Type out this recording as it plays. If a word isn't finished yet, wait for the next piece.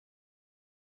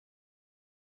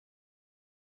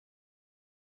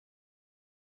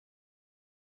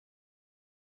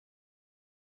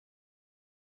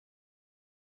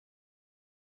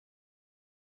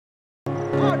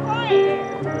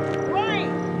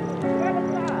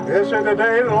This is the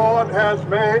day the Lord has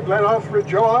made. Let us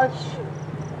rejoice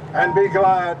and be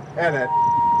glad in it.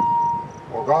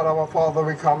 Oh God, our Father,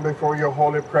 we come before your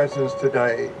holy presence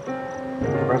today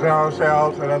to present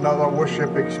ourselves in another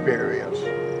worship experience.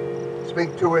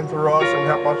 Speak to and through us and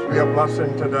help us be a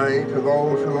blessing today to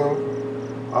those who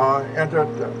have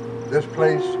entered this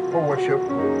place for worship.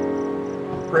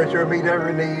 Pray to meet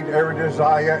every need, every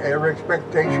desire, every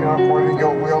expectation according to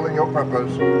your will and your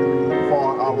purpose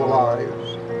for our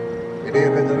lives. It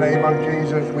is in the name of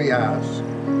Jesus we ask.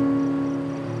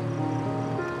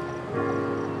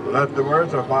 Let the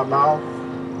words of my mouth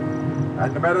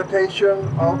and the meditation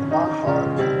of my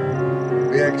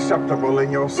heart be acceptable in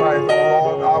your sight, O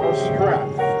Lord, our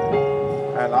strength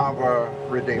and our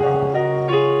Redeemer.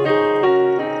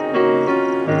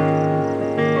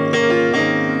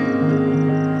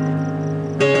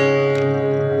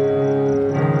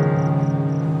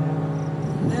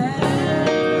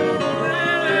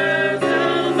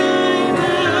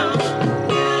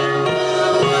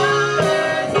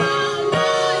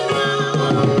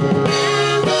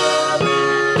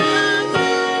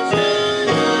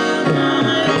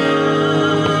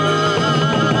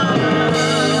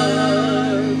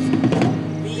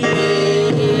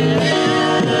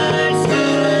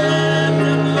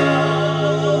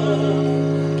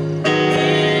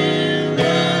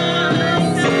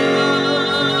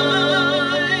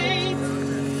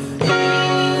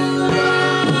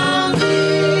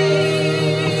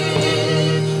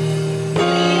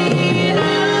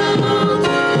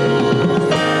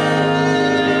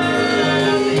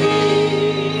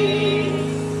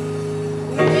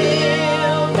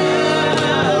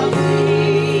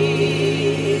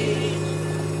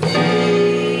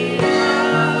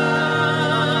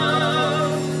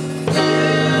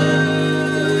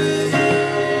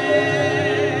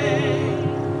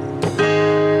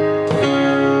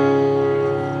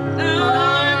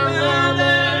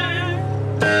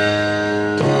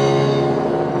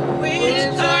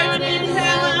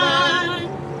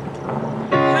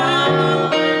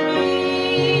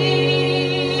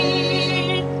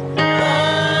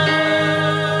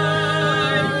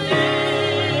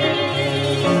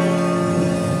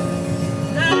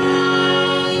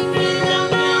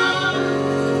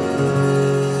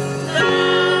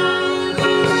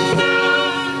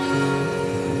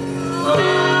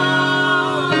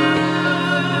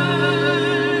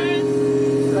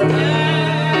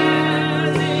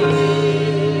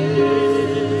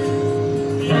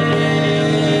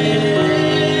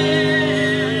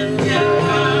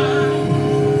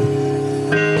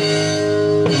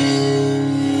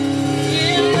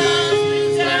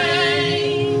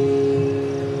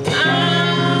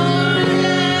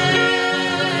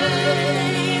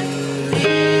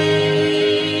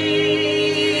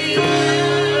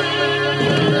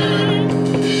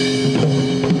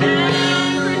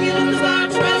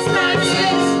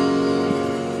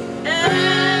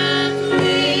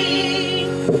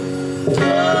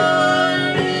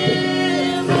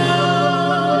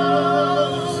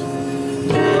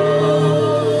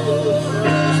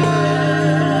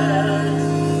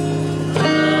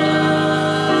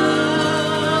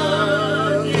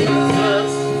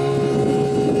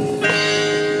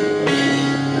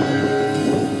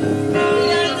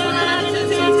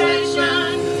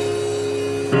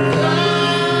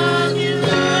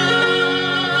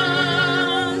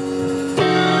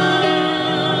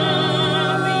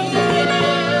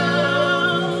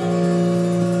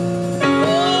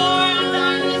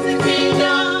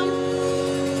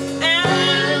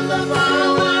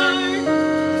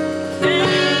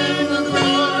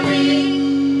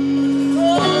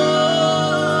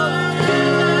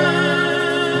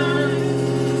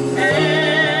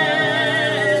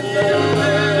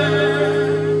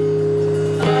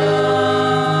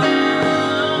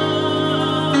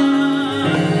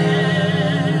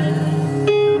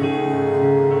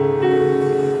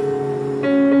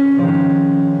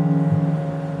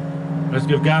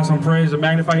 Give God some praise and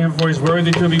magnify him, for he's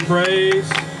worthy to be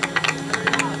praised.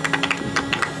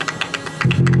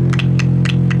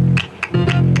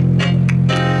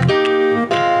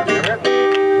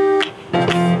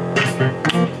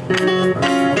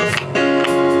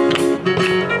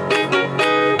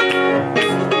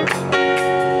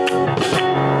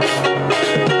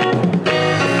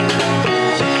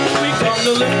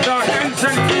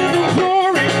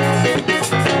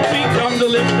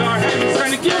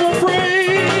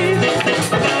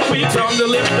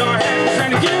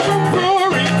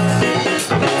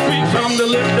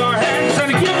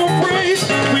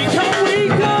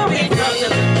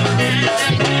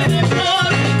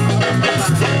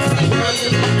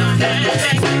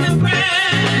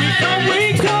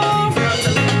 We come.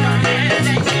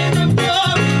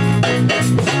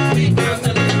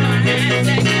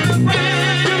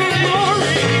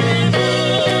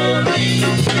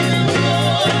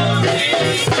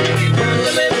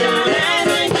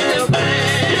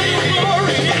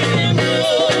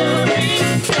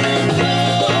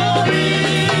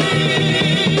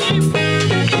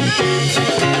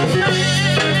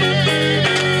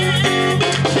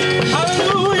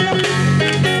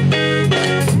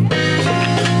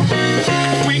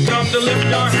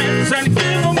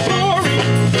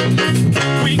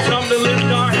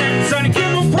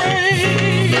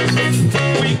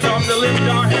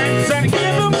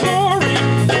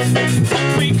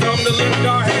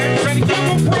 and give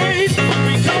him praise.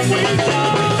 We come to lift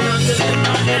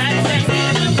our hands and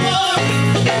give him glory.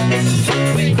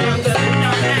 We come to lift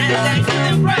our hands and give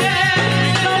him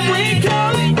praise. We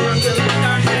come to lift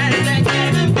our hands and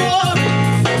give him glory.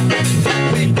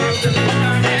 We come to lift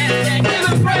our hands and give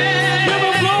him praise. Give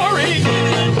him glory.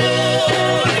 Give him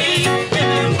glory.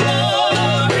 Give him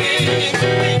glory.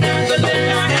 We come to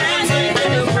lift our hands and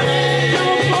give him praise. Give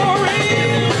him glory.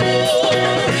 Give him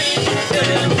glory. Give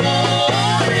him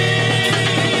glory.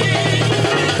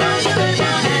 We come to lift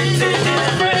our hands and give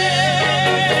him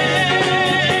praise.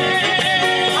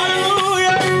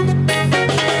 Hallelujah.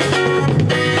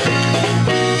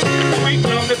 We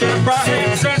come to clap our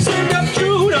hands and sing up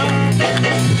Judah.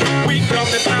 We come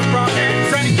to clap our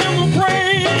hands and give him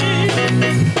praise.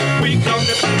 We come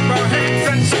to clap our hands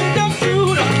and sing up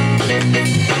Judah.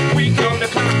 We come to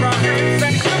clap our hands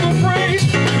and give him praise.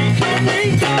 We come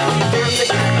to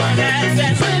clap our hands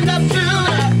and sing up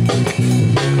Judah.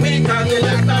 We come to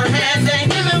clap our hands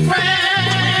and give him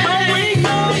praise. We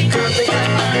come to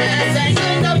clap our hands and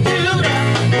sing up Judah.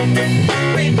 We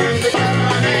come to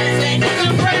clap our hands and give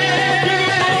him praise. We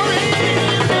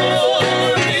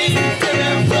come to clap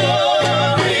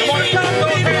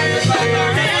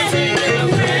our hands and give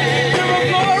him praise.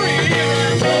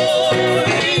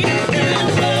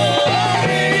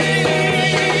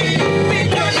 We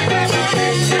come to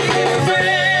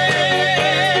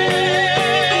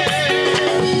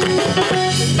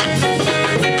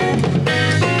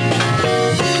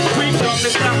clap our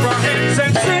hands and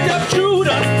sing up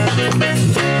Judah.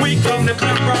 We come to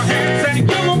clap our hands and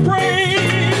give him praise.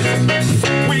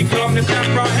 We come to clap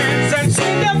our hands and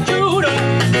sing up Judah.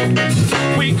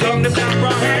 We come to clap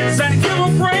our hands and give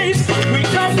him praise.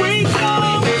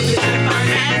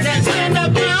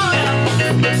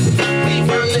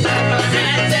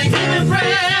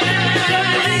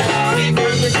 We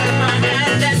come to clap our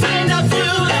hands and sing up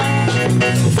Judah.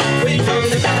 We come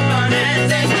to clap our hands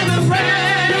and give him praise.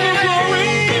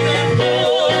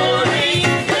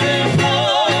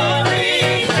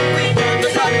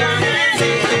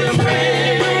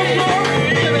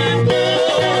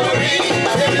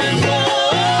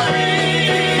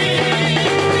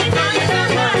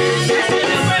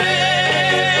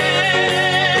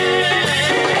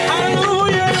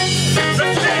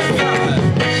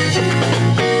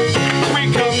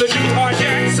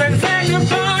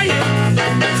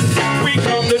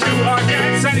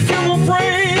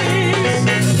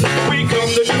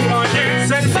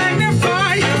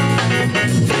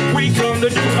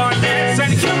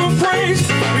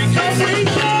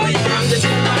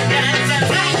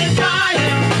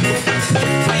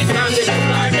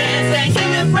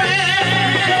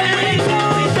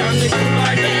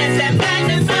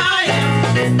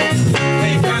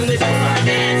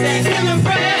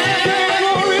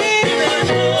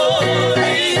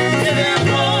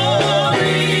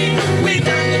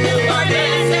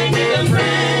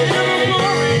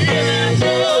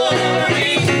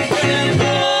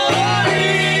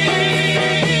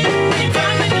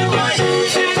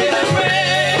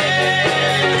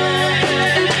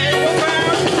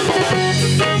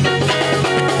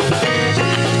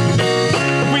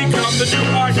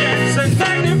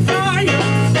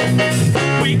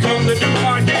 We come to do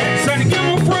our dance and give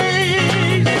him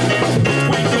praise.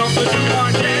 We come to do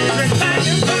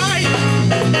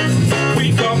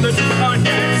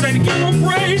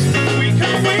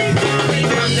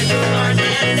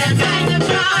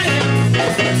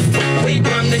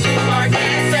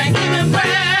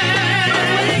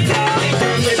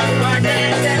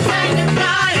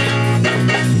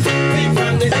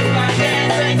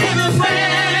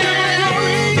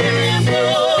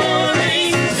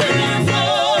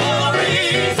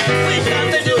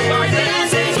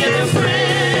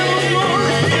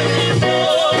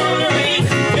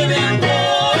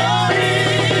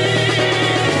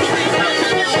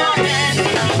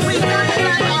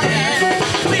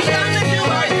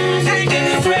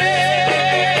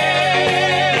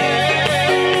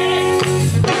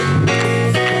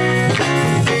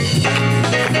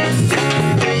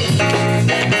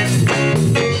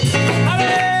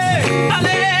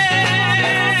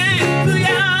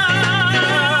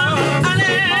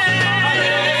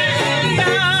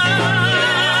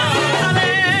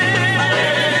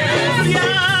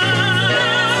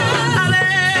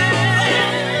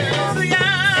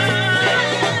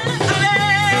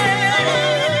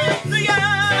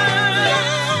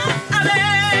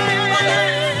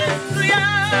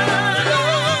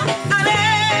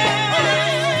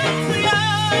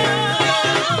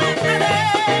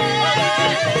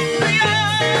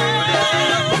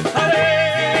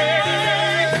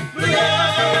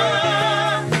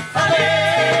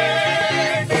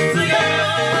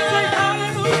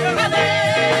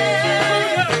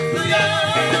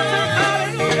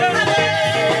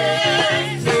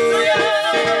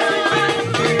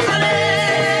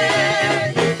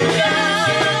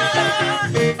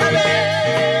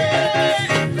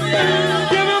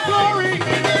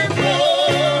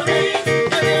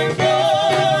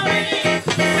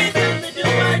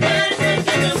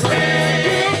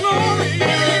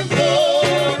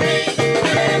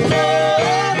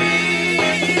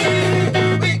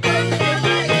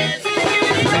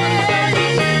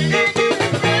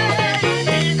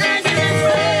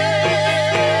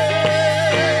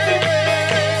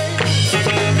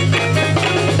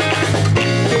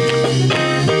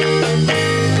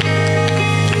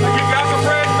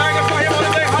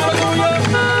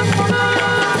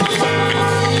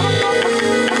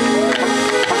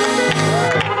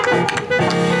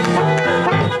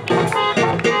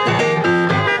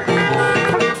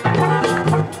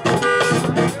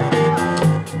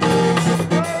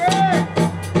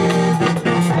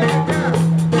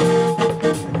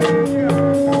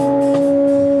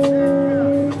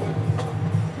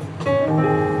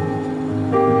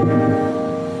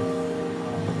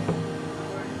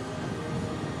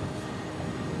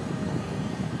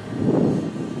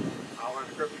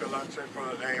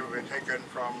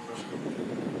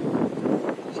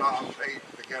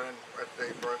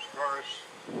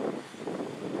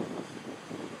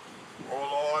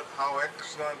how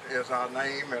excellent is our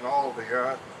name in all the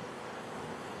earth.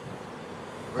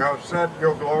 We have set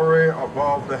your glory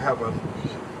above the heavens.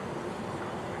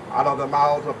 Out of the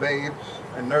mouths of babes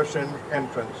and nursing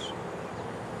infants,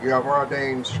 you have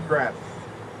ordained strength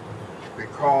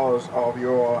because of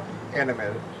your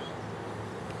enemies,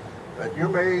 that you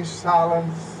may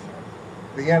silence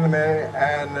the enemy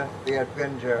and the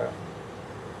avenger.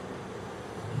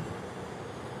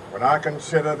 When I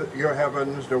consider your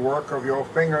heavens, the work of your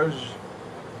fingers,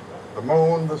 the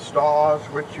moon, the stars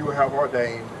which you have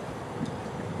ordained,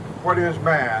 what is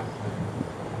man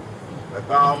that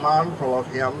thou art mindful of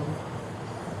him,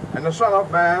 and the Son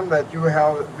of Man that you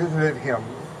have visited him?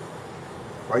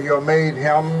 For you have made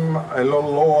him a little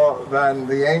lower than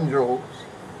the angels,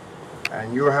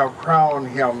 and you have crowned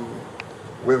him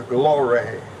with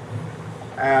glory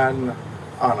and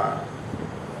honor.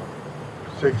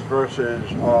 6 verses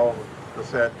of the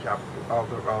said chapter of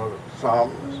the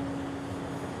Psalms.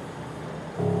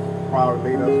 Choir,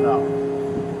 lead us now.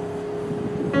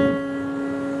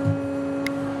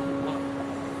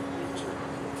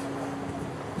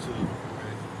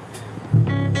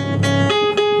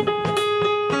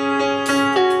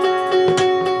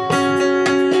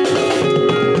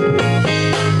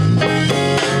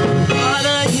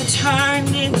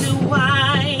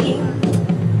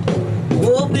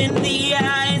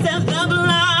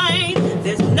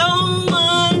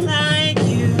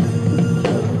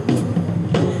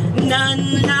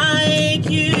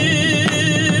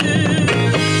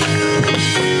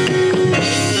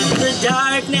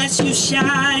 You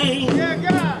shine.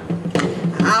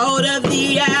 Out of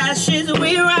the ashes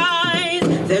we rise.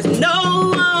 There's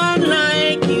no one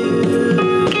like you.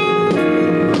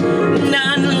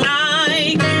 None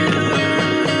like you.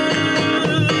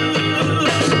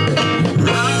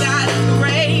 Our God is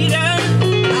greater.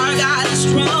 Our God is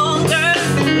stronger.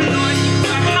 Lord, you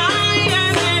are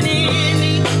higher than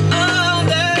any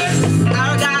other.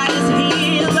 Our God is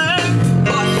healer.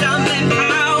 Awesome in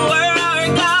power. Our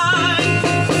God.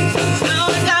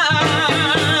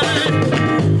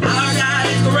 Our God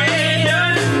is greater.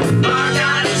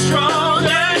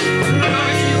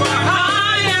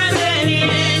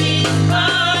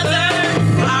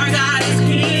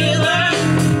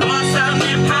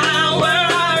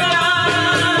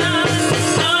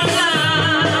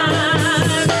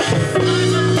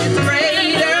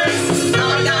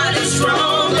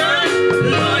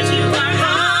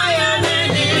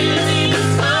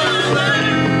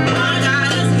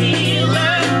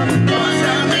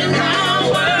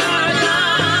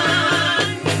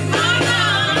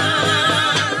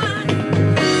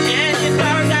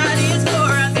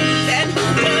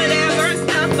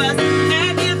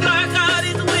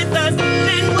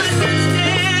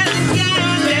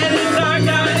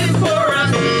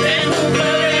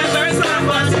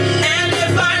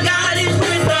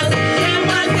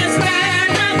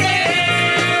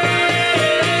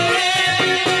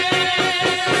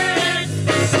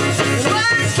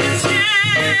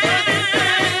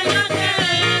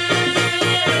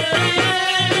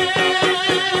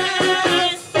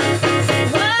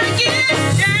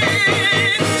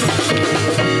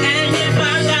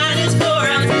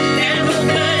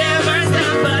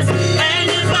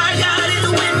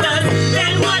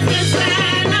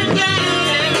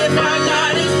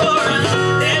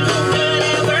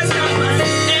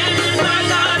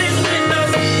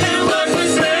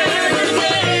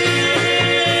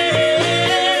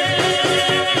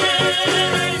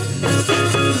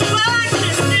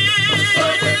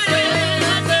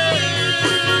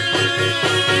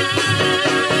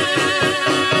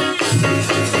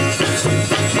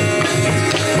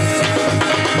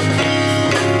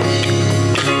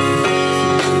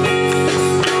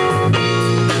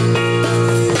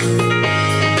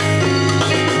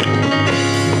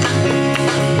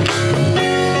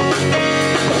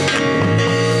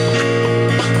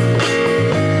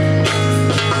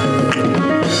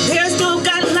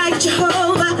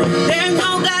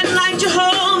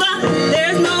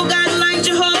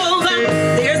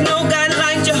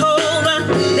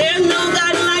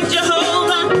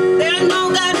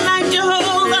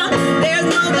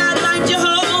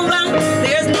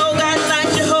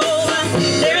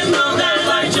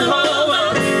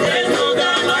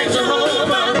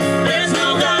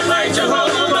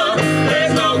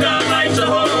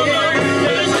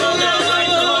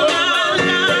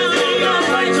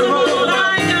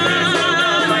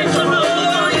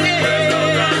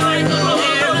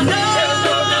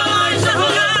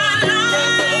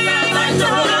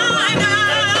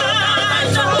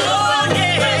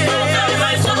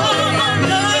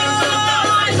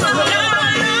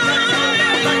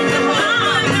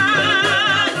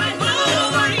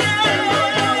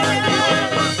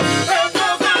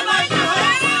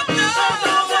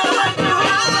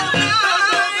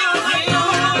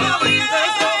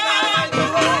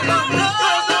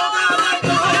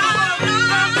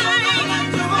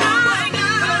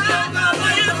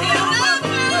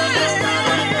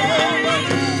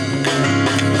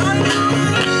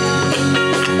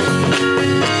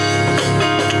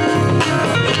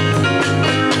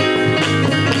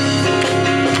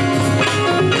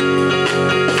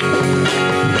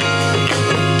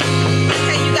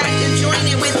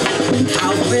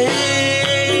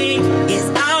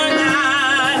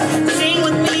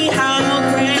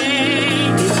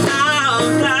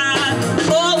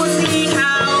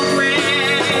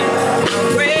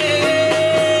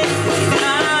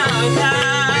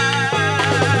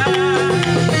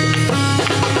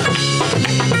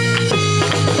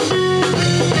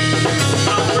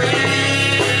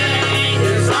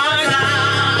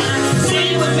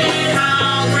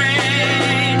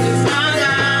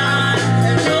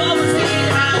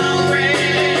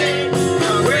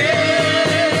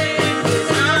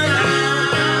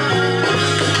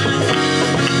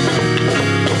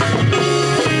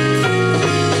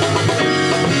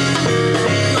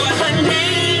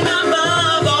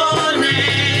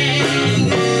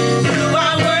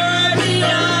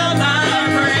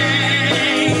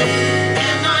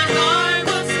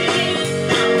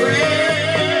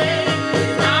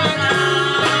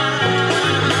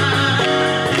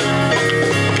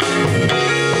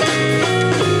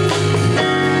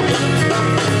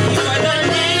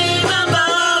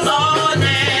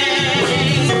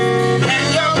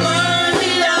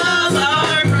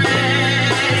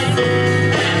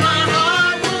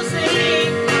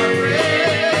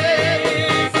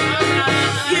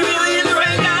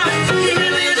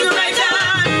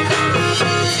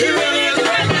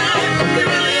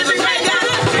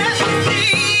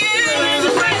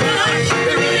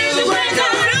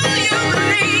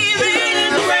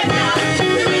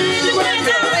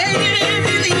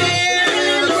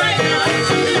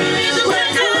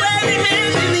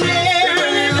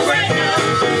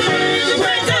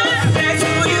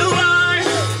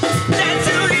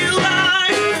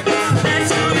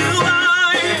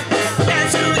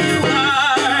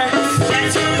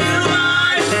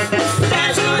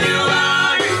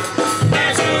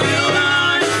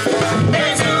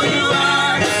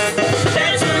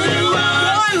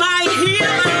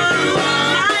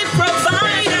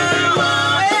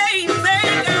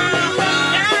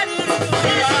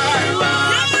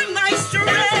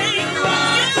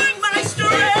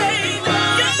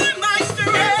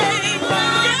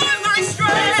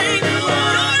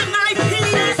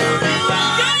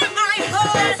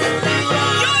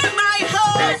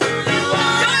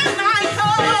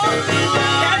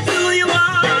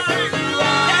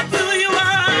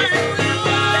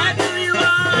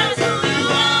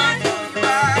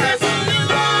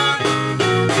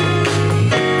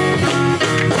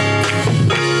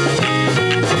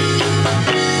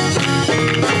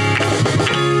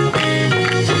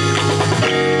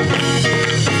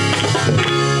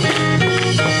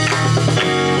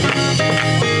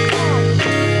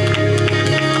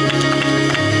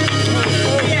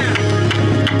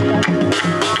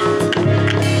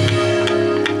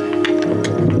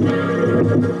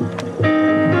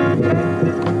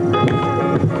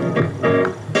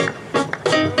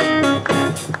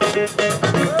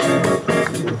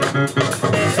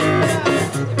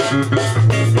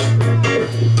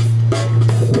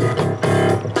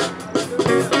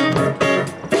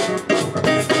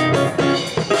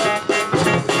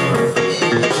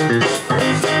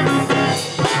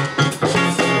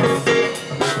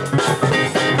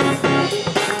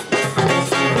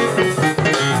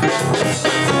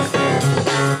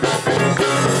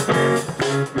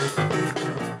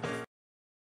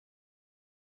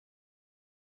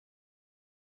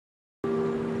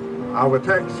 Our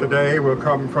text today will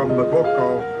come from the book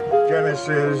of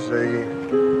Genesis,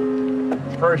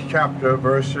 the first chapter,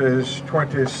 verses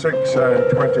 26 and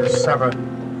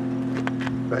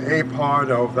 27. The A part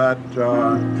of that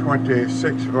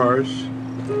 26th verse.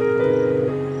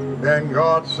 Then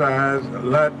God says,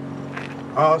 let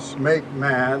us make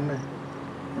man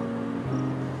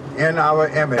in our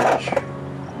image,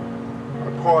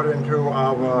 according to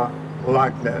our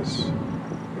likeness.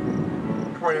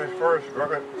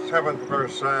 7th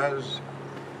verse says,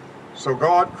 so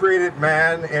God created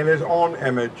man in his own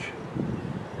image.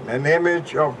 In the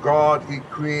image of God he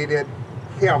created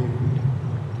him.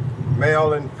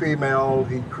 Male and female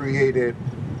he created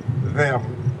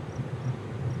them.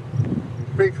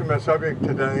 Speak from the subject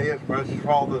today as much as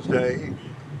Father's Day.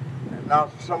 And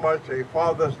not so much a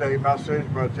Father's Day message,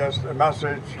 but just a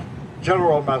message,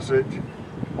 general message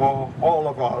for all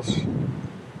of us.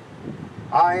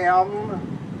 I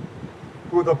am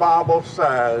who the Bible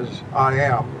says I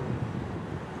am.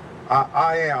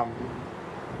 I am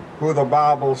who the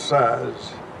Bible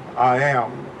says I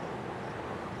am.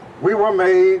 We were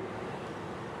made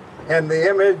in the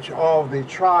image of the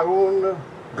triune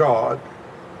God,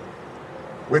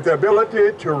 with the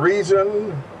ability to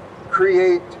reason,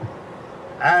 create,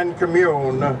 and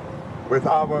commune with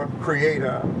our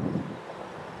Creator.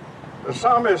 The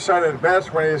psalmist said it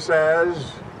best when he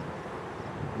says,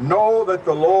 know that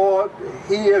the Lord,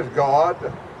 He is God,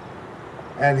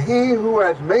 and He who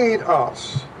has made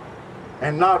us,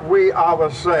 and not we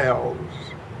ourselves.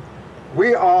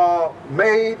 We are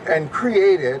made and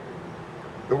created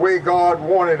the way God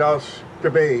wanted us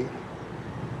to be.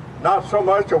 Not so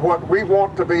much of what we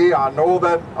want to be. I know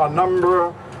that a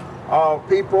number of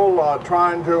people are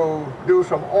trying to do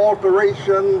some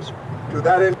alterations to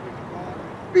that image God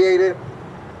created,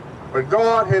 but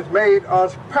God has made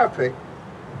us perfect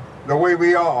the way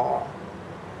we are.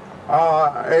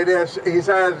 He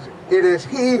says, it is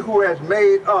He who has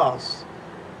made us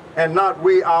and not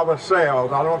we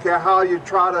ourselves. I don't care how you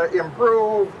try to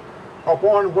improve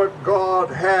upon what God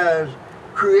has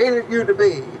created you to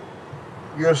be,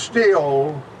 you're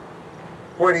still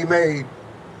what He made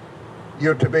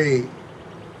you to be.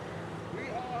 We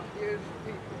are His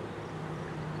people.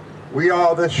 We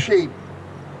are the sheep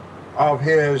of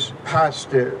His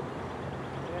pasture.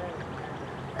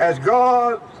 As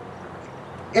God's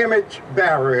image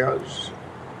bearers,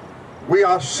 we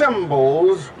are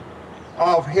symbols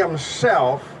of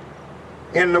Himself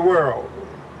in the world.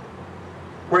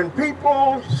 When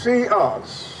people see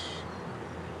us,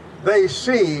 they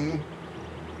see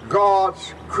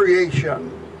God's creation.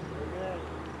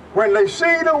 When they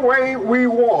see the way we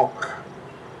walk,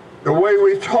 the way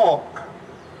we talk,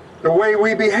 the way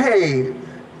we behave,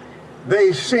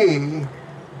 they see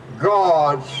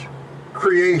God's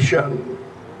creation.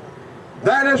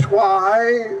 That is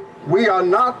why we are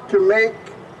not to make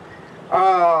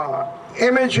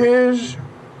images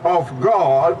of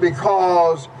God,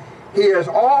 because He has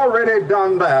already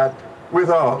done that with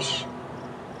us.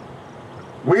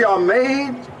 We are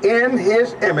made in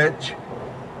His image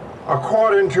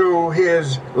according to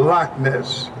His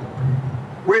likeness,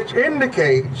 which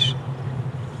indicates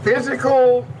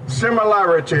physical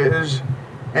similarities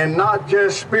and not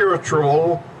just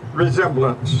spiritual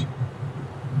resemblance.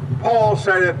 Paul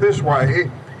said it this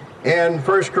way in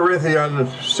 1 Corinthians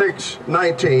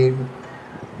 6:19,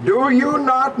 do you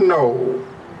not know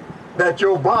that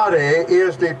your body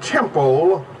is the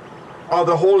temple of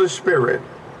the Holy Spirit,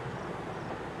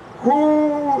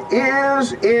 who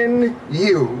is in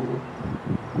you,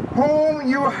 whom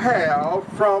you have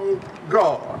from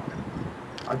God?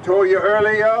 I told you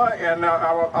earlier in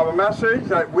our message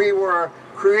that we were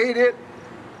created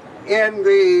in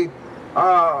the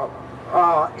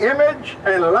image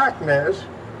and likeness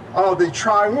of the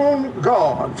triune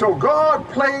God. So God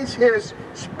placed His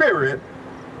Spirit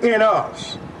in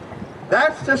us.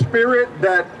 That's the Spirit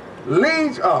that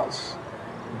leads us,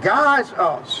 guides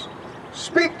us,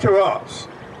 speaks to us,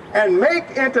 and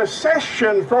make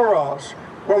intercession for us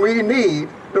when we need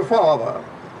the Father.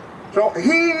 So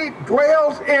He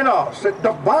dwells in us.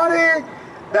 The body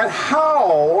that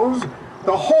houses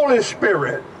the Holy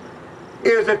Spirit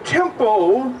is a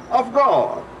temple of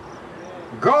God.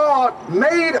 God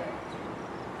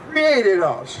created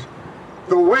us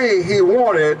the way He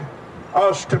wanted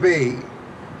us to be.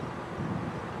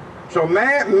 So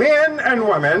men and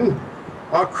women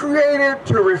are created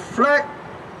to reflect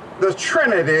the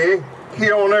Trinity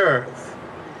here on earth.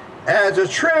 As the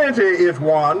Trinity is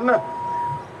one,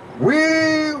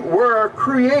 we were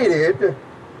created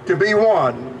to be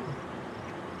one.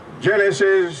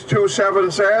 Genesis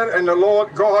 2:7 said, and the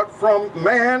Lord God from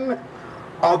man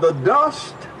of the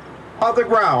dust of the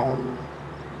ground.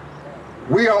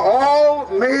 We are all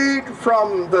made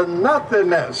from the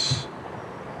nothingness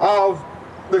of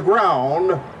the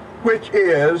ground, which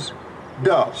is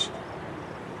dust.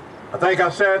 I think I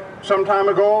said some time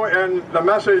ago in the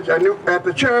message at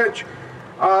the church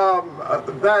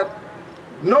that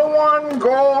no one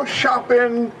goes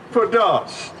shopping for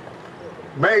dust.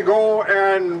 May go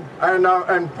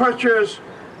and purchase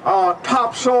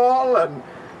topsoil and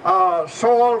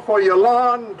soil for your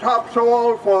lawn,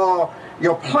 topsoil for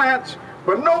your plants,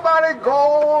 but nobody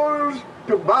goes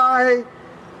to buy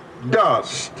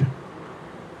dust.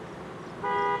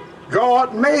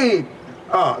 God made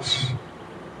us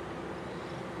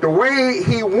the way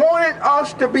He wanted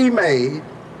us to be made,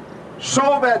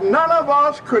 so that none of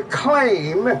us could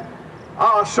claim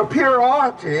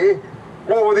superiority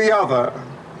over the other,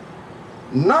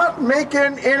 not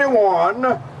making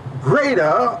anyone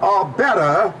greater or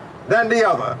better than the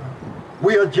other.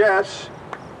 We are just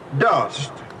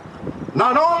dust.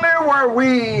 Not only were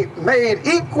we made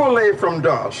equally from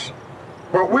dust,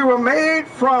 but we were made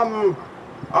from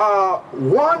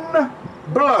one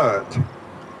blood.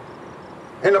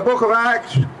 In the book of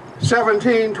Acts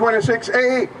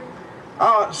 17:26a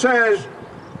says,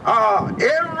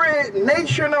 every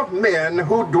nation of men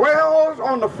who dwells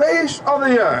on the face of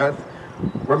the earth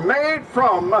were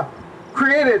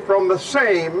created from the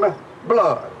same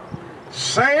blood.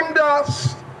 Same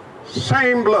dust,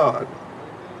 same blood,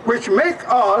 which make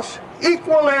us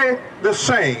equally the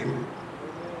same.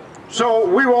 So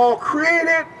we were all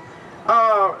created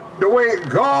the way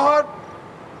God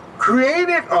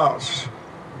created us,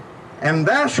 and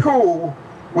that's who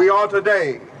we are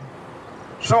today.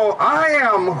 So I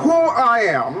am who I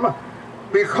am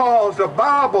because the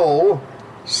Bible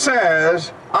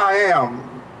says I am.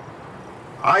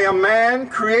 I am man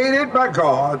created by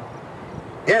God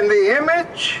in the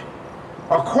image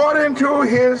according to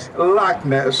His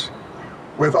likeness,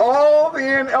 with all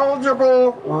the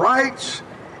ineligible rights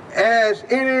as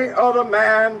any other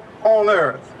man on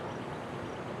earth.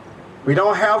 We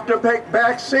don't have to take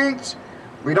back seats.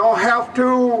 We don't have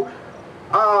to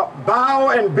bow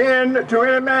and bend to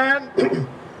any man.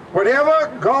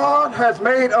 Whatever God has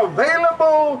made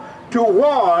available to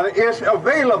one is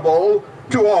available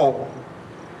to all.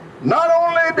 Not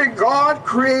only did God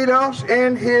create us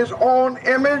in His own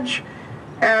image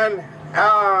and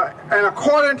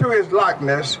according to His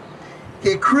likeness,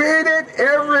 He created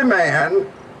every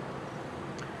man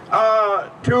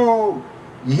to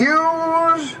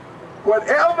use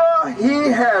whatever He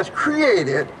has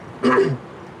created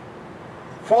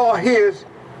for His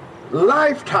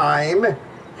lifetime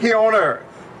here on earth.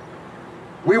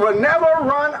 We will never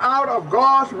run out of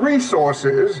God's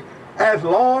resources as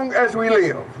long as we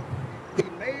live. He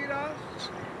made us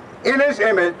in His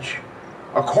image,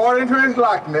 according to His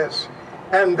likeness,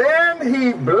 and then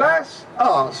He blessed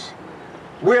us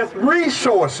with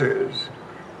resources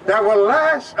that will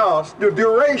last us the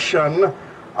duration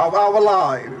of our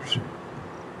lives.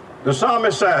 The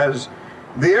psalmist says,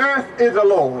 "The earth is the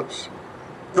Lord's,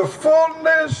 the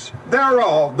fullness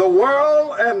thereof, the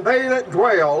world and they that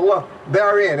dwell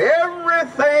therein."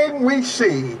 Everything we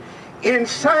see, in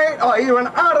sight or even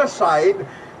out of sight,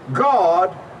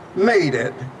 God made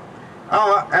it.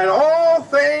 And all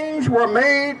things were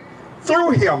made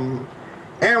through Him,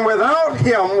 and without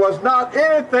Him was not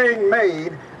anything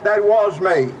made that was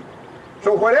made.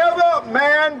 So whatever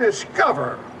man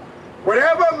discover,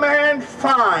 whatever man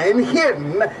find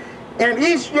hidden in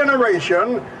each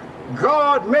generation,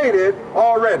 God made it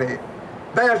already.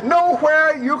 There's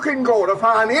nowhere you can go to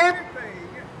find anything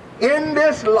in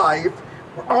this life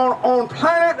on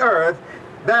planet Earth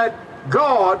that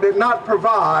God did not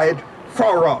provide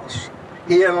for us.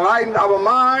 He enlightened our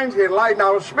minds, He enlightened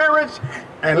our spirits,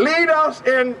 and lead us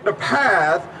in the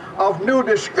path of new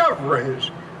discoveries,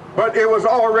 but it was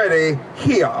already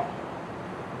here.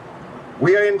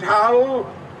 We are entitled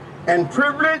and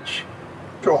privileged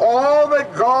to all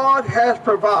that God has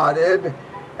provided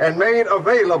and made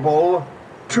available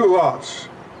to us.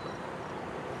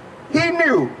 He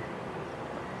knew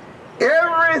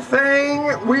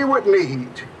everything we would need.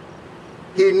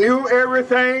 He knew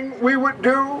everything we would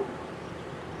do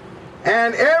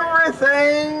and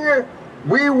everything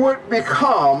we would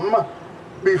become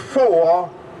before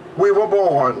we were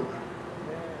born.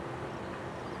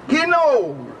 He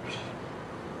knows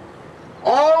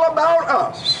all about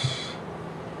us.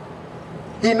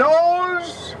 He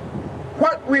knows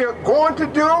what we are going to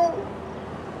do.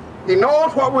 He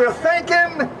knows what we're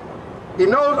thinking. He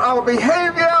knows our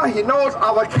behavior. He knows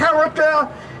our character.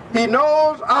 He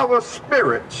knows our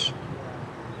spirits.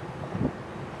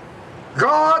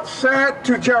 God said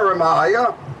to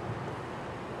Jeremiah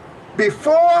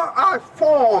before I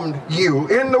formed you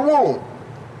in the womb,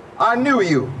 I knew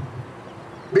you.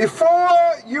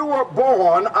 Before you were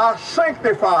born, I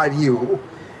sanctified you.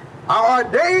 I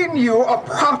ordained you a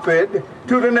prophet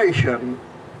to the nation.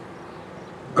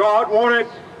 God wanted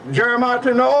Jeremiah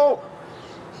to know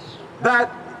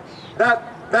that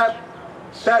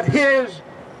his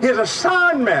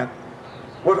assignment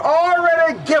was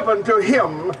already given to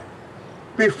him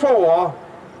before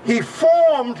he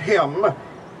formed him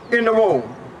in the womb.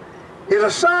 His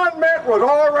assignment was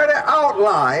already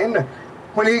outlined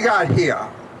when he got here.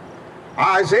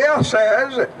 Isaiah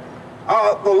says, the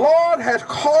Lord has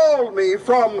called me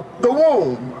from the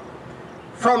womb.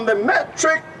 From the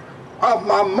metric of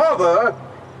my mother,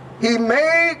 he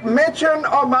made mention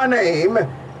of my name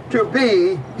to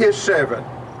be his servant.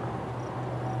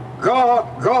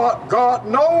 God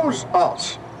knows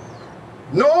us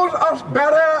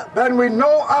better than we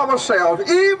know ourselves.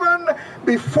 Even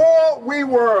before we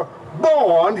were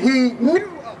born, he knew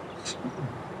us.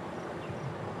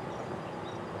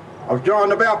 Of John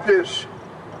the Baptist,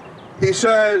 he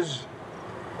says,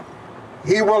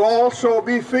 he will also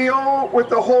be filled with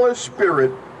the Holy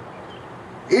Spirit,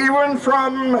 even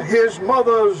from his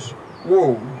mother's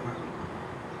womb.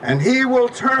 And he will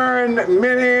turn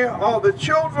many of the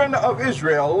children of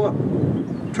Israel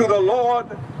to the Lord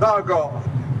thy God.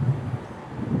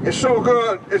 It's so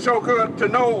good to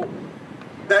know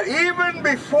that even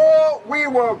before we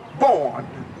were born,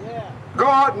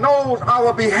 God knows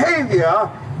our behavior,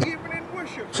 even in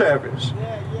worship service.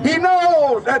 He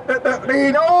knows that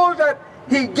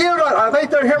he gives us. I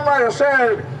think the hymn writer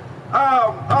said,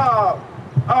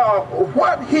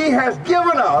 what he has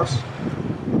given us,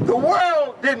 the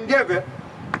world didn't give it,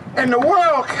 and the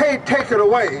world can't take it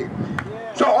away.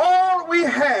 So all we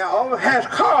have has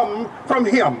come from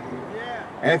him.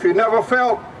 And if you never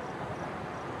felt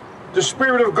the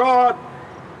Spirit of God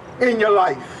in your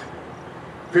life,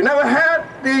 if you never had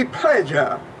the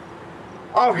pleasure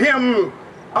of him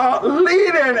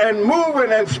leading and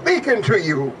moving and speaking to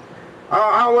you,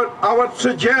 I would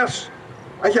suggest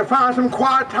that you find some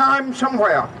quiet time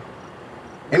somewhere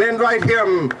and invite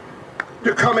him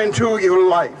to come into your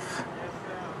life.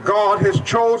 God has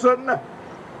chosen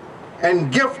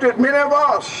and gifted many of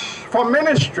us for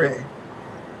ministry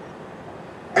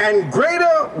and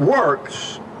greater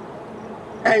works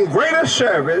and greater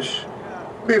service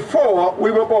before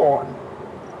we were born.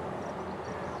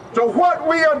 So what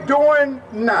we are doing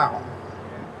now,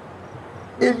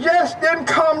 it just didn't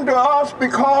come to us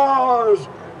because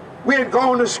we had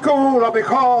gone to school or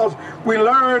because we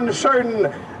learned certain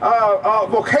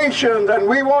vocations and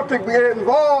we want to get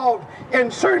involved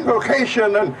in certain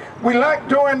vocation and we like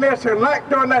doing this and like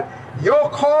doing that. Your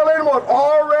calling was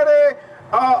already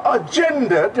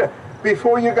agendaed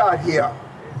before you got here.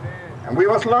 And we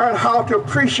must learn how to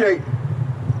appreciate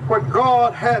what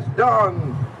God has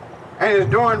done and is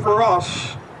doing for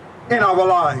us in our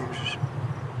lives.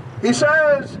 He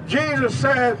says, Jesus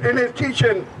says in his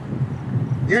teaching,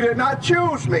 you did not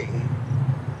choose me,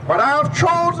 but I have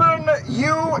chosen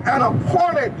you and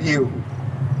appointed you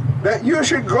that you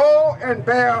should go and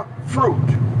bear fruit.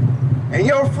 And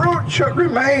your fruit should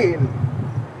remain,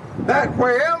 that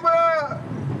whatever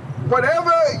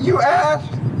you ask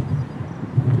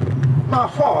my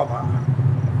Father,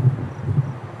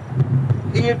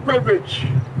 he is privileged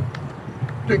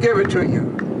to give it to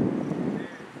you.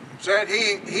 Said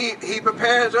he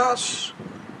prepares us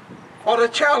for the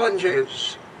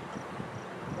challenges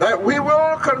that we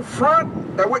will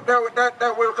confront, that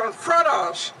will confront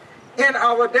us in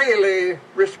our daily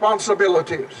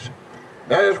responsibilities.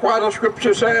 That is why the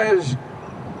scripture says,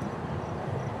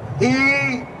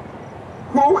 he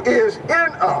who is in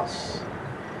us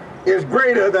is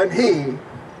greater than he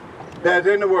that's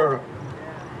in the world.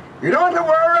 You don't have to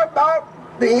worry about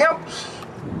the imps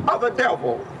of the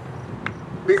devil,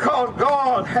 because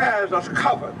God has us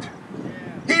covered.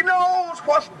 He knows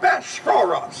what's best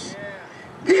for us.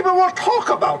 People will talk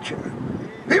about you.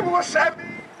 People will say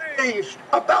things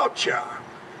about you.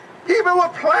 People will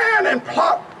plan and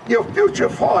plot your future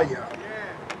for you.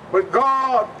 But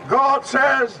God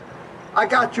says, I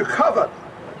got you covered.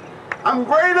 I'm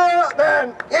greater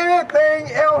than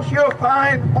anything else you'll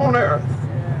find on earth.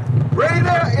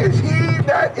 Greater is he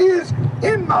that is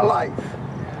in my life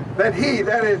than he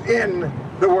that is in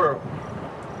the world.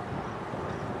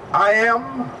 I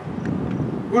am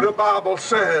who the Bible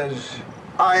says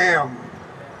I am.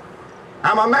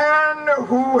 I'm a man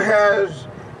who has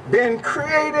been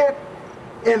created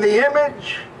in the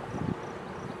image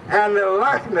and the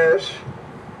likeness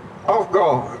of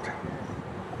God.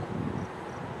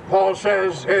 Paul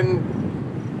says in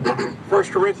 1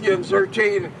 Corinthians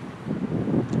 13,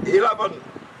 11.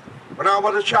 When I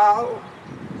was a child,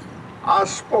 I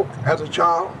spoke as a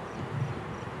child.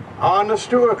 I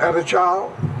understood as a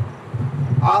child.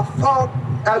 I thought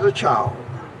as a child.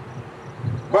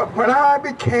 But when I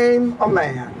became a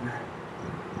man,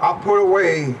 I put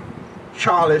away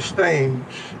childish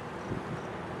things.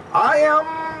 I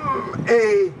am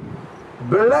a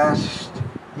blessed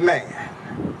man.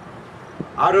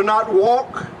 I do not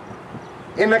walk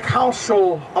in the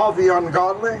counsel of the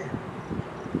ungodly.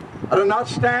 I do not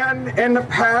stand in the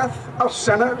path of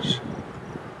sinners.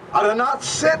 I do not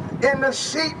sit in the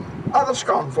seat of the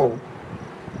scornful.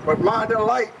 But my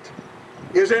delight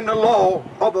is in the law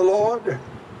of the Lord.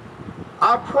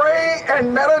 I pray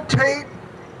and meditate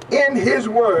in his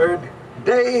word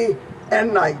day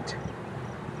and night.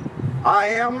 I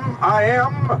am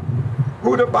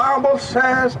who the Bible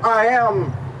says I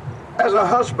am as a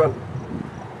husband.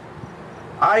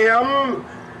 I am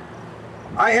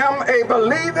a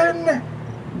believing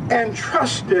and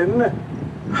trusting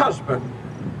husband.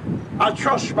 I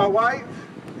trust my wife.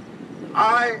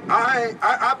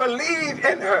 I believe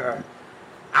in her.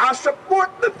 I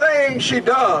support the things she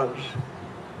does.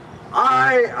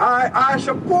 I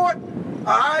support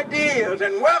ideas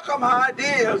and welcome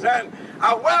ideas, and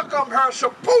I welcome her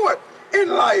support in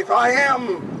life. I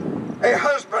am a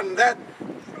husband that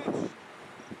trusts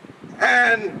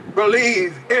and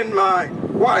believes in my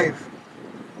wife.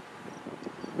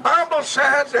 The Bible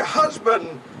says the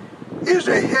husband is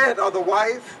the head of the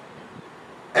wife,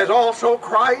 as also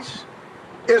Christ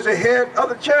is the head of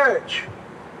the church.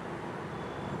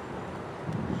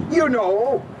 You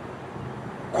know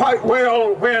quite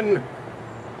well when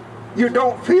you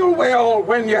don't feel well,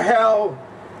 when you have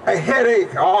a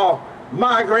headache or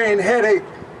migraine headache.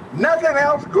 Nothing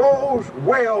else goes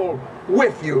well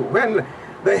with you. When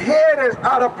the head is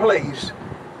out of place,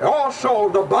 also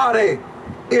the body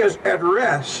is at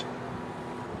rest.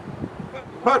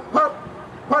 But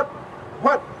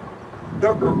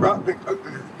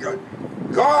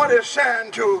God is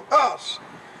saying to us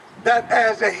that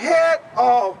as the head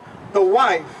of the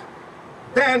wife,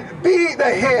 then be the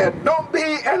head. Don't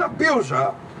be an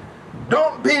abuser.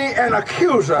 Don't be an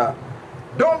accuser.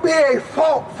 Don't be a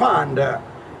fault finder.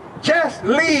 Just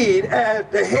lead as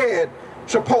the head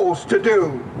supposed to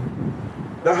do.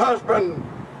 The husband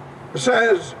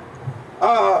says,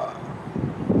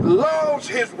 loves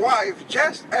his wife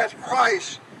just as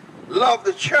Christ loved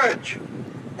the church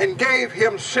and gave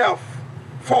himself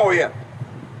for it.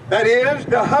 That is,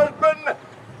 the husband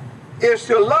is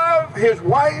to love his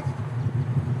wife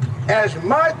as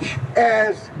much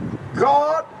as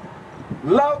God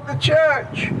loved the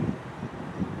church.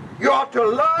 You ought to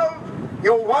love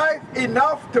your wife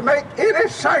enough to make any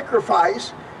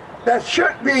sacrifice that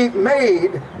should be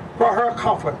made for her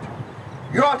comfort.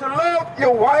 You ought to love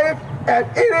your wife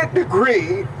at any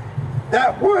degree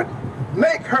that would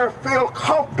make her feel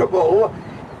comfortable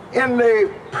in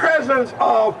the presence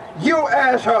of you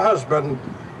as her husband.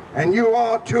 And you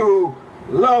ought to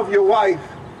love your wife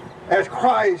as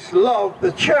Christ loved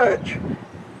the church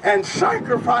and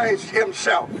sacrificed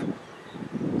himself.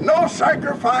 No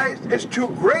sacrifice is too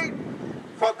great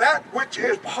for that which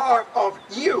is part of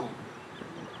you.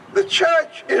 The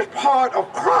church is part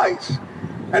of Christ,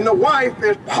 and the wife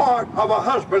is part of a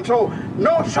husband. So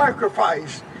no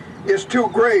sacrifice is too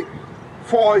great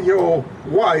for your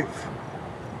wife.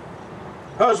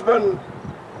 Husband,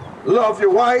 love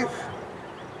your wife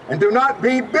and do not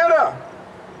be bitter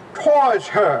towards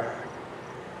her.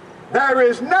 There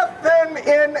is nothing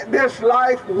in this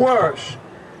life worse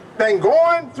than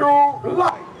going through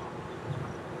life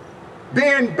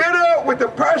being bitter with the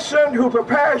person who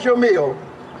prepares your meal,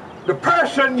 the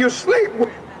person you sleep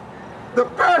with, the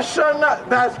person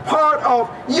that's part of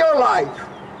your life.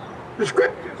 The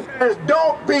scripture says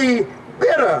don't be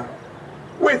bitter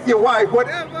with your wife.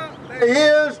 Whatever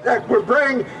there is that will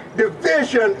bring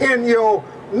division in your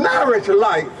marriage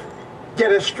life,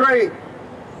 get it straight.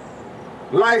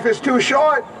 Life is too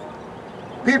short.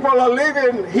 People are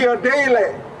living here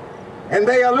daily, and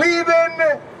they are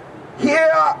leaving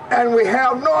here, and we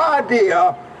have no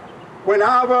idea when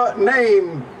our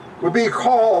name will be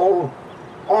called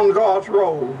on God's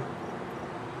roll.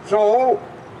 So,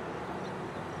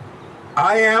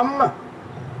 I am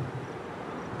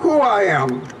who I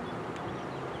am.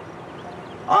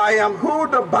 I am who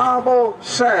the Bible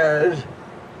says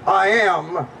I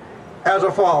am as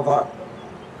a father.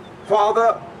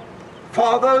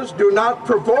 Fathers, do not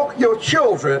provoke your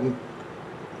children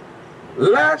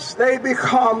lest they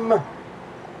become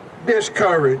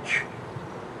discouraged.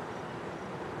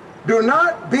 Do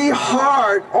not be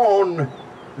hard on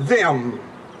them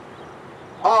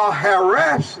or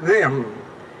harass them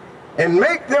and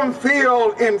make them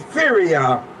feel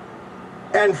inferior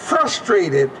and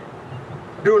frustrated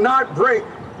do not break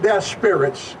their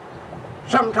spirits.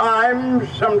 Sometimes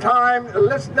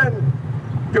listening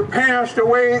to parents the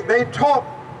way they talk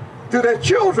to their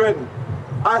children,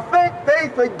 I think they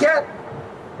forget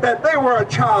that they were a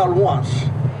child once.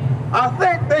 I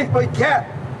think they forget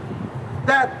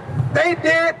that they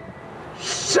did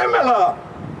similar,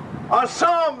 or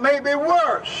some maybe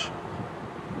worse.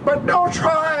 But don't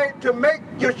try to make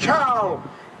your child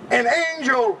an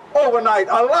angel overnight.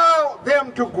 Allow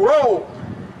them to grow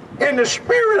in the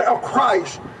spirit of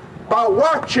Christ by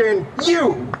watching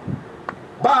you,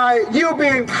 by you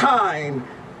being kind,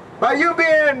 by you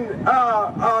being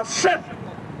sensitive,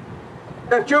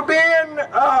 that you're being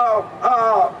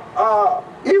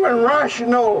even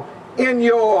rational in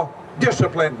your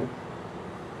discipline.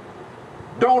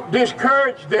 Don't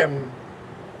discourage them.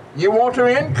 You want to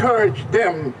encourage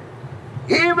them.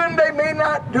 Even they may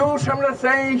not do some of the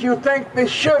things you think they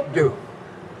should do,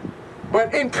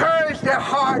 but encourage their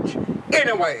hearts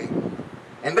anyway,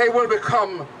 and they will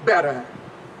become better.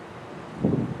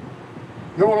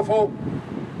 Norfolk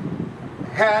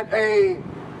had a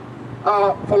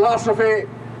philosophy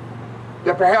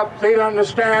that perhaps they didn't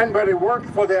understand, but it worked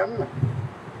for them.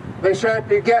 They said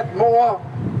you get more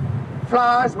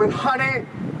flies with honey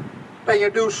than you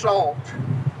do salt.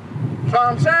 So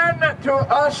I'm saying that to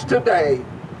us today,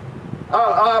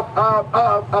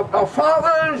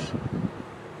 fathers,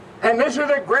 and this is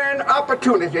a grand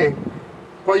opportunity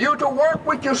for you to work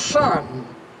with your son,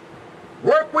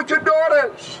 work with your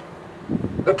daughters.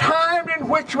 The time in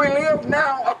which we live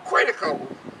now are critical.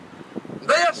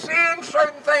 They are seeing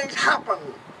certain things happen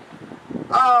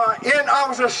in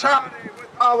our society with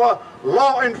our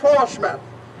law enforcement,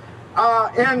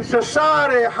 in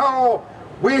society how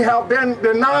we have been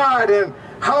denied and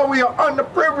how we are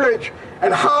underprivileged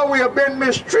and how we have been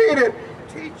mistreated.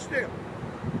 Teach them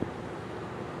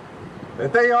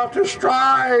that they are to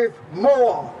strive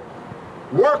more,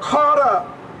 work harder,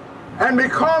 and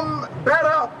become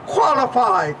better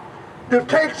qualified to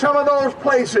take some of those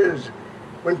places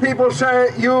when people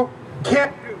say you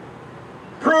can't do.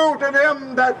 Prove to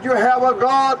them that you have a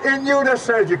God in you that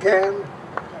says you can.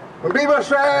 When people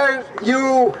say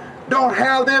you don't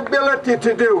have the ability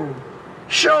to do,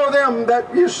 show them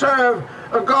that you serve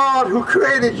a God who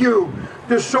created you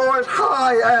to soar as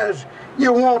high as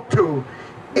you want to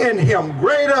in Him.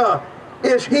 Greater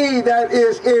is He that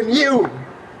is in you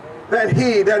than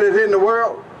he that is in the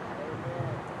world.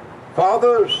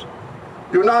 Fathers,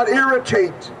 do not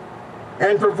irritate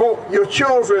and provoke your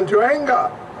children to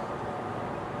anger.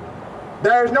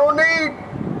 There is no need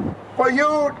for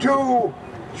you to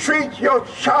treat your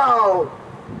child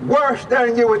worse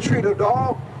than you would treat a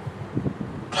dog.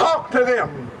 Talk to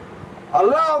them.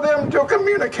 Allow them to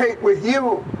communicate with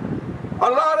you.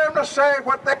 Allow them to say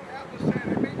what they have to say.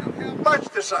 They may not have much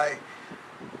to say,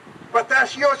 but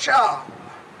that's your child.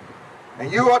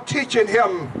 And you are teaching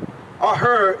him or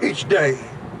her each day.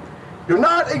 Do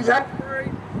not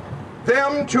exasperate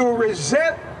them to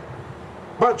resent,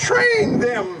 but train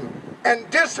them and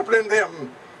discipline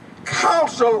them.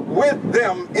 Counsel with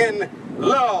them in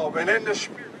love and in the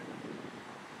spirit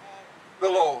of the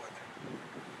Lord.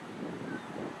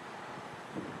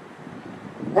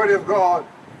 What if God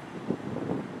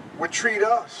would treat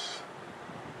us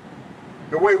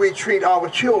the way we treat our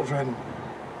children?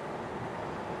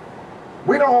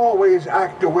 We don't always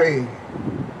act the way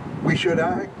we should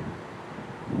act.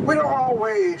 We don't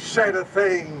always say the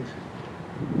things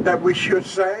that we should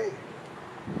say.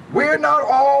 We're not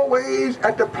always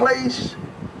at the place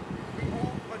we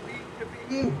need to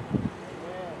be.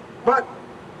 But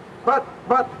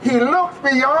He looks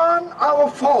beyond our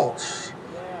faults,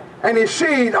 and He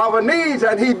sees our needs,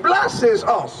 and He blesses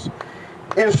us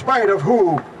in spite of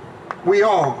who we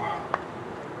are.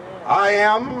 I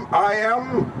am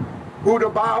who the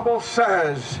Bible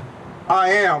says I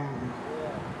am.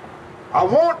 I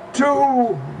want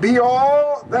to be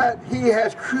all that He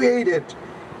has created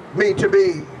me to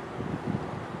be.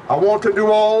 I want to do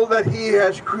all that He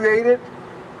has created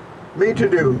me to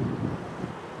do.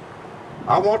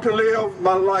 I want to live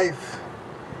my life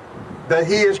that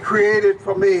He has created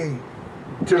for me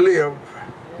to live.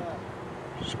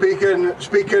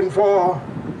 Speaking for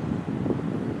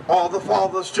all the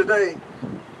fathers today,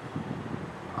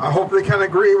 I hope they can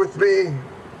agree with me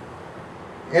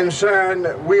in saying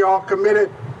that we are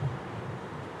committed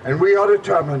and we are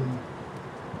determined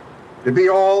to be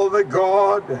all that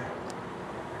God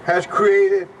has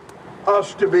created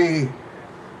us to be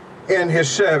in His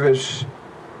service.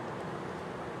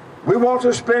 We want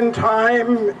to spend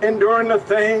time enduring the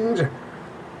things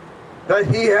that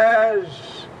He has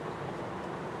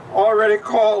already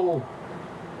called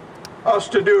us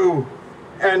to do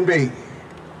and be.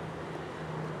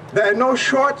 There are no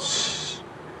circuits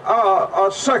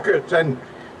and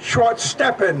short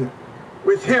stepping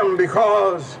with Him,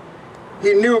 because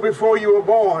He knew before you were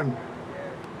born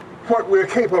what we're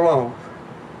capable of.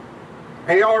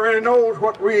 And He already knows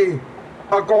what we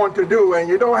are going to do. And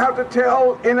you don't have to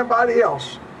tell anybody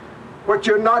else what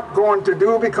you're not going to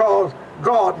do, because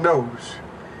God knows.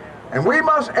 And we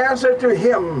must answer to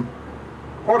Him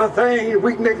for the things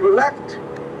we neglect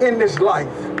in this life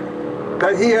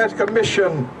that He has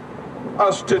commissioned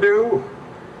us to do.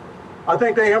 I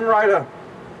think the hymn writer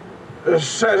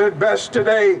says it best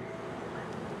today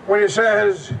when he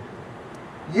says,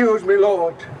 use me,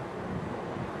 Lord,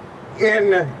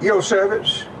 in your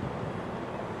service.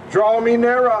 Draw me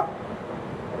nearer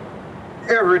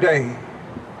every day.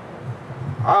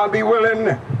 I'll be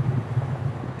willing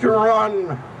to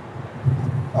run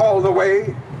all the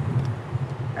way.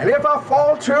 And if I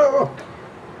falter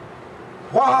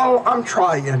while I'm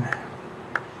trying,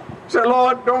 say,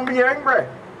 Lord, don't be angry.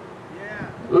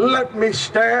 Let me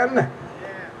stand.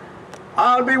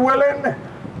 I'll be willing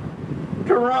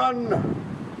to run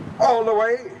all the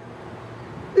way.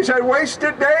 He said,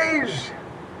 wasted days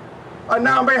are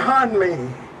now behind me.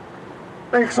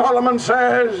 I think Solomon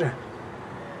says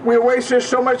we wasted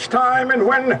so much time, and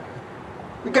when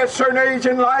we get a certain age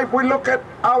in life, we look at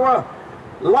our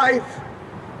life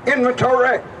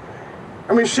inventory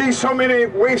and we see so many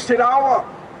wasted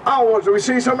hours, we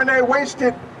see so many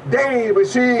wasted days, we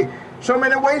see so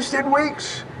many wasted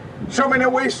weeks, so many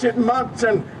wasted months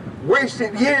and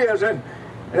wasted years. And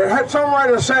some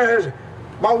writer says,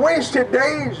 my wasted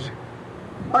days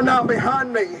are now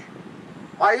behind me.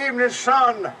 My evening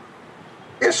sun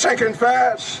is sinking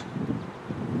fast.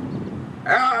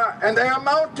 And there are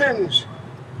mountains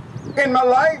in my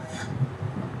life.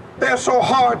 They're so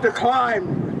hard to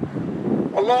climb.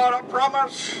 Well, Lord, I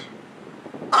promise.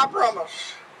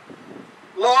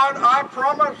 Lord, I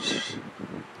promise.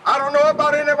 I don't know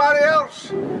about anybody else,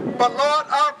 but Lord,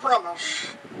 I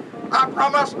promise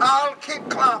I'll keep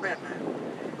climbing.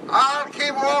 I'll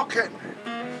keep walking.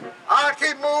 I'll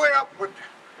keep moving upward,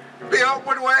 the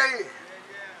upward way.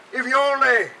 If you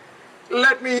only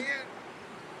let me in.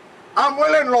 I'm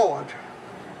willing, Lord,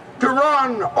 to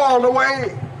run all the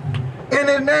way in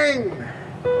His name.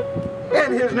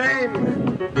 In His name.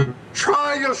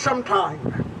 Trial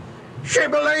sometimes,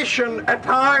 tribulation at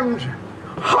times,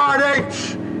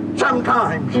 heartaches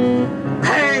sometimes,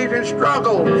 pain and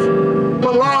struggles.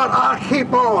 But Lord, I'll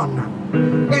keep on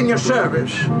in your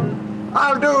service.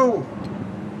 I'll do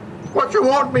what you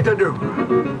want me to do.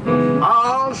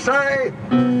 I'll say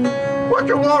what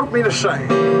you want me to say.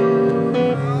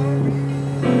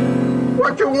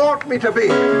 What you want me to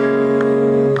be.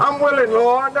 I'm willing,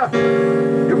 Lord,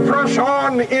 to press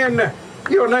on in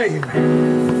your name.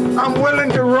 I'm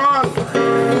willing to run,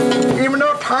 even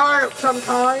though tired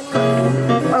sometimes,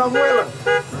 but I'm willing.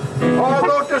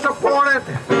 Although disappointed,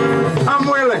 I'm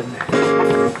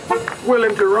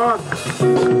willing to run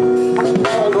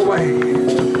all the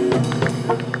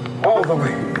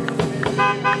way,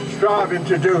 striving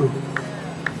to do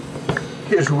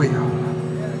His will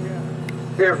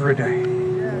every day.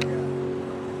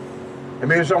 There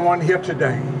may be someone here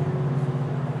today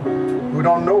who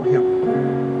don't know Him.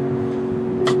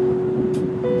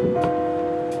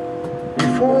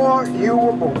 Before you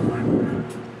were born,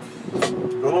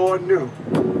 the Lord knew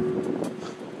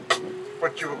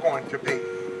what you were going to be.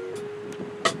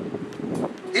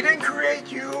 He didn't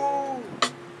create you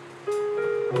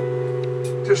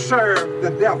to serve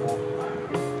the devil.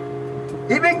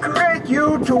 He didn't create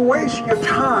you to waste your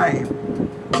time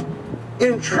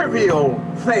in trivial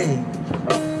things.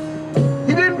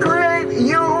 He didn't create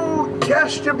you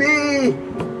just to be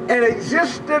an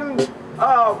existing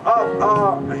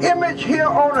image here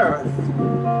on earth,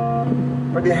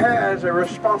 but He has a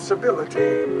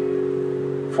responsibility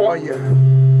for you.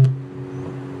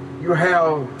 You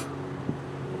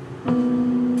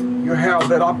have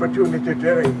that opportunity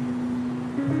today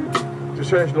to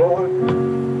say, Lord,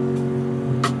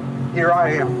 here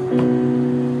I am.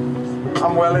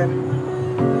 I'm willing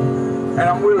and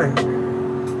I'm willing.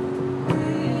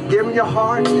 Give me your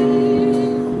heart.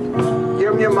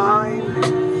 Give me your mind.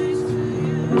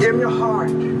 Give me your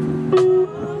heart.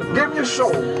 Give me your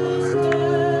soul.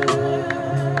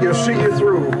 He'll see you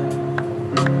through.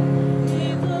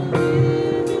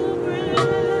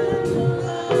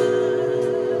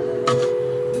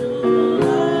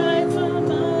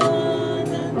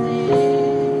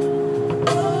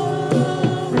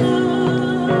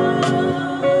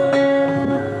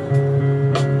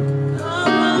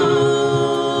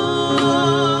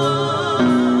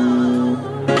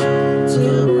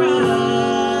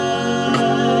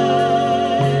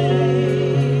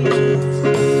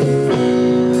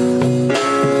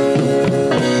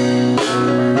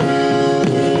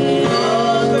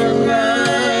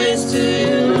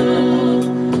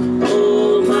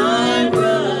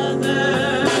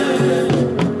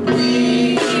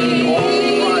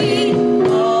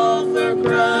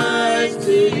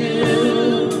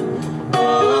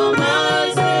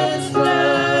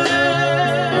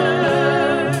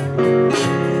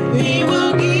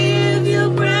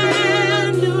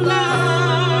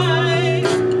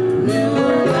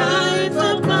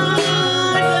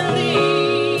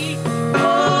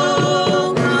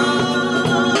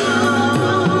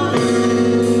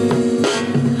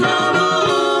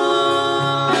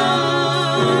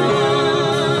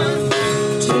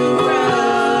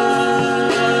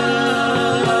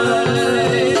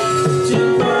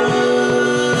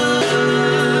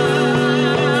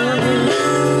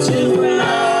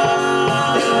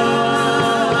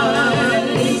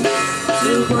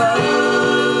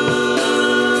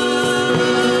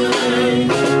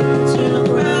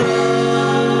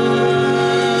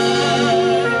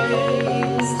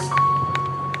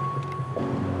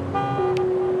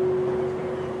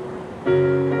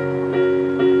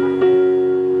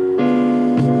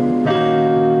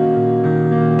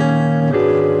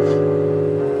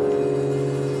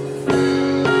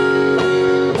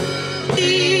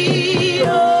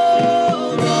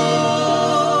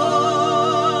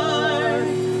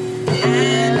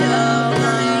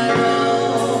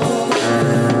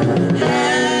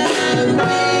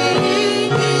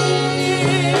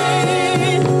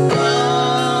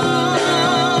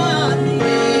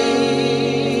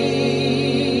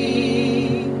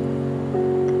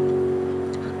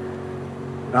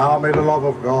 May the love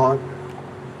of God,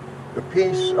 the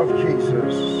peace of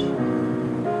Jesus,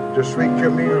 the sweet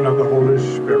communion of the Holy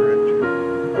Spirit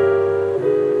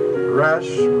rest,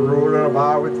 rule, and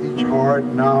abide with each heart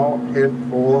now,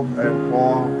 henceforth, and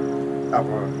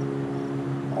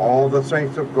forever. All the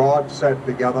saints of God said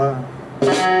together,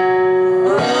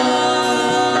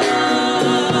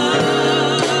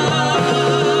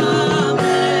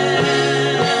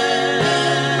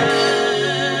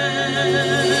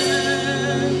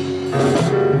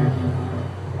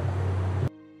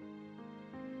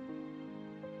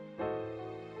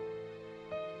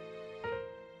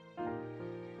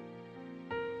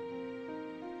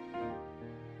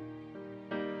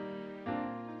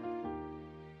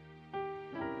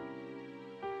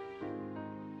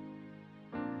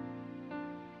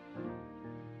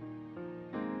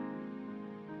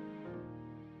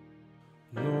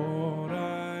 Lord,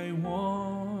 I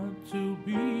want to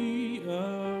be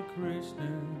a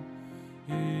Christian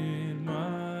in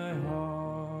my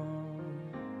heart.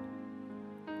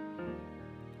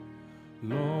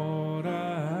 Lord,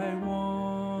 I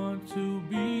want to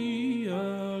be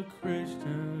a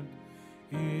Christian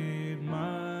in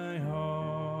my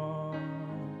heart.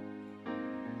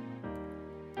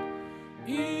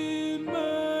 In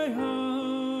my heart.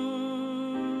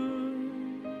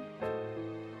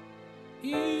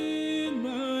 In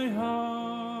my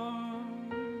heart,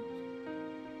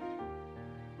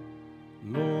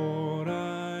 Lord,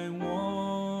 I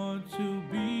want to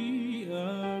be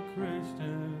a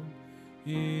Christian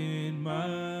in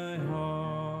my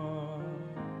heart.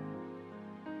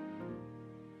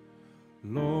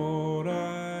 Lord,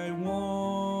 I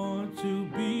want to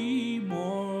be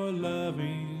more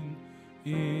loving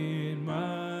in